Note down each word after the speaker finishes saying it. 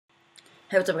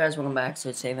Hey, what's up guys, welcome back.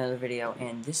 So today another video,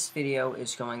 and this video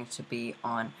is going to be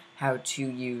on how to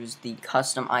use the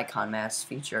custom icon mask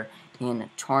feature in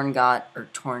Torngot or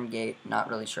Torngate, not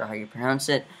really sure how you pronounce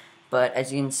it, but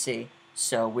as you can see,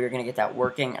 so we're going to get that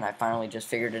working, and I finally just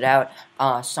figured it out.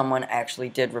 Someone actually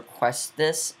did request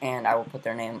this, and I will put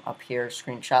their name up here,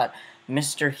 screenshot.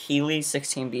 Mr.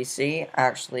 Healy16BC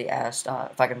actually asked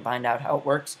if I can find out how it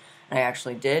works, and I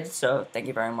actually did, so thank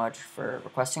you very much for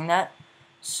requesting that.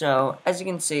 So, as you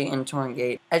can see in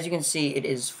Torngate, it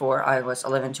is for iOS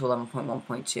 11 to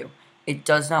 11.1.2. It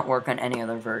does not work on any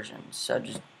other versions, so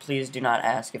just please do not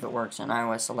ask if it works on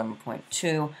iOS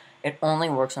 11.2. It only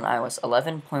works on iOS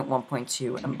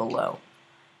 11.1.2 and below.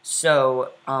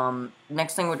 So,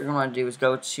 next thing what you're going to want to do is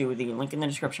go to the link in the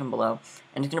description below,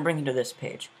 and it's going to bring you to this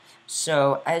page.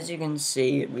 So, as you can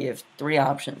see, we have three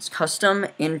options: custom,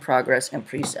 in progress, and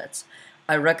presets.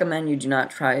 I recommend you do not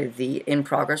try the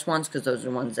in-progress ones, because those are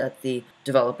the ones that the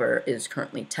developer is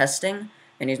currently testing,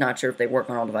 and he's not sure if they work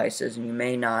on all devices, and you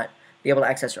may not be able to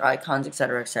access your icons,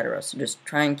 etc., etc. So just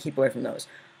try and keep away from those.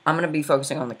 I'm going to be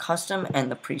focusing on the custom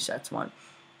and the presets one.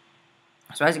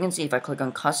 So as you can see, if I click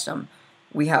on custom,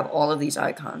 we have all of these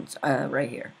icons right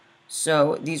here.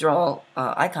 So these are all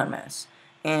icon masks,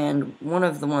 and one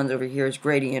of the ones over here is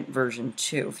Gradient version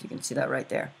 2, if you can see that right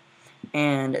there.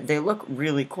 And they look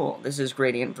really cool. This is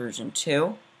Gradient version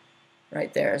 2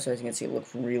 right there, so as you can see, it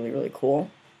looks really, really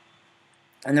cool.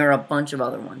 And there are a bunch of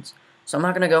other ones. So I'm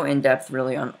not going to go in depth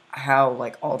really on how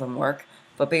all of them work,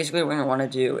 but basically what you're going to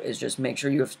want to do is just make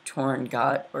sure you have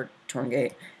Torngot or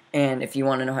Torngate, and if you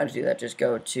want to know how to do that, just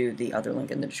go to the other link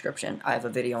in the description. I have a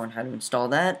video on how to install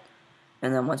that,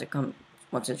 and then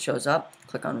once it shows up,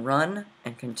 click on Run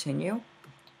and Continue.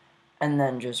 And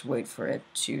then just wait for it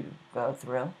to go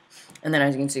through. And then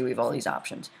as you can see, we have all these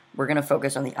options. We're going to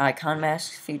focus on the icon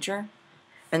mask feature,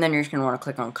 and then you're just going to want to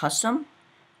click on custom,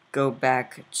 go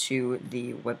back to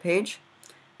the web page,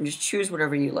 and just choose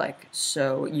whatever you like.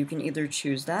 So you can either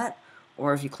choose that,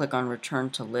 or if you click on return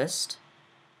to list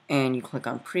and you click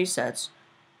on presets,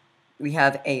 we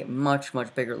have a much,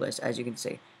 much bigger list, as you can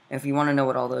see. And if you want to know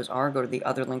what all those are, go to the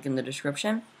other link in the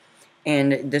description,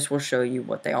 and this will show you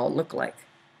what they all look like.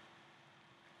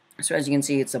 So as you can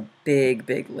see, it's a big,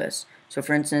 big list. So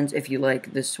for instance, if you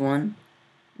like this one,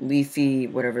 leafy,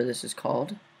 whatever this is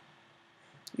called,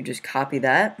 you just copy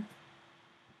that,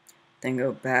 then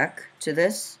go back to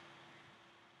this,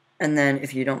 and then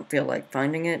if you don't feel like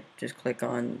finding it, just click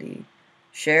on the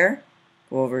share,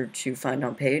 go over to find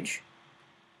on page,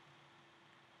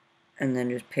 and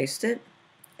then just paste it.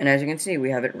 And as you can see,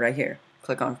 we have it right here.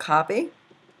 Click on copy,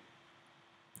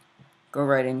 go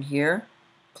right in here,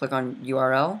 click on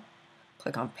URL,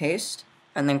 click on paste,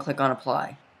 and then click on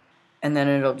apply. And then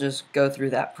it'll just go through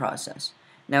that process.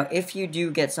 Now, if you do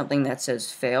get something that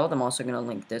says failed, I'm also going to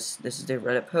link this. This is the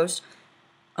Reddit post.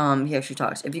 He actually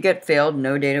talks. If you get failed,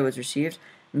 no data was received,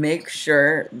 make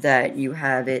sure that you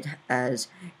have it as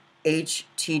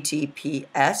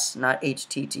HTTPS, not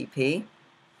HTTP.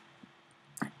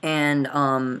 And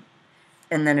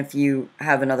then if you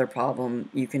have another problem,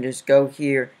 you can just go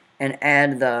here and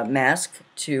add the mask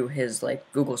to his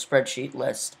Google spreadsheet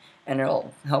list, and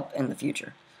it'll help in the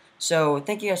future. So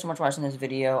thank you guys so much for watching this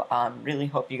video. Really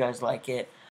hope you guys like it.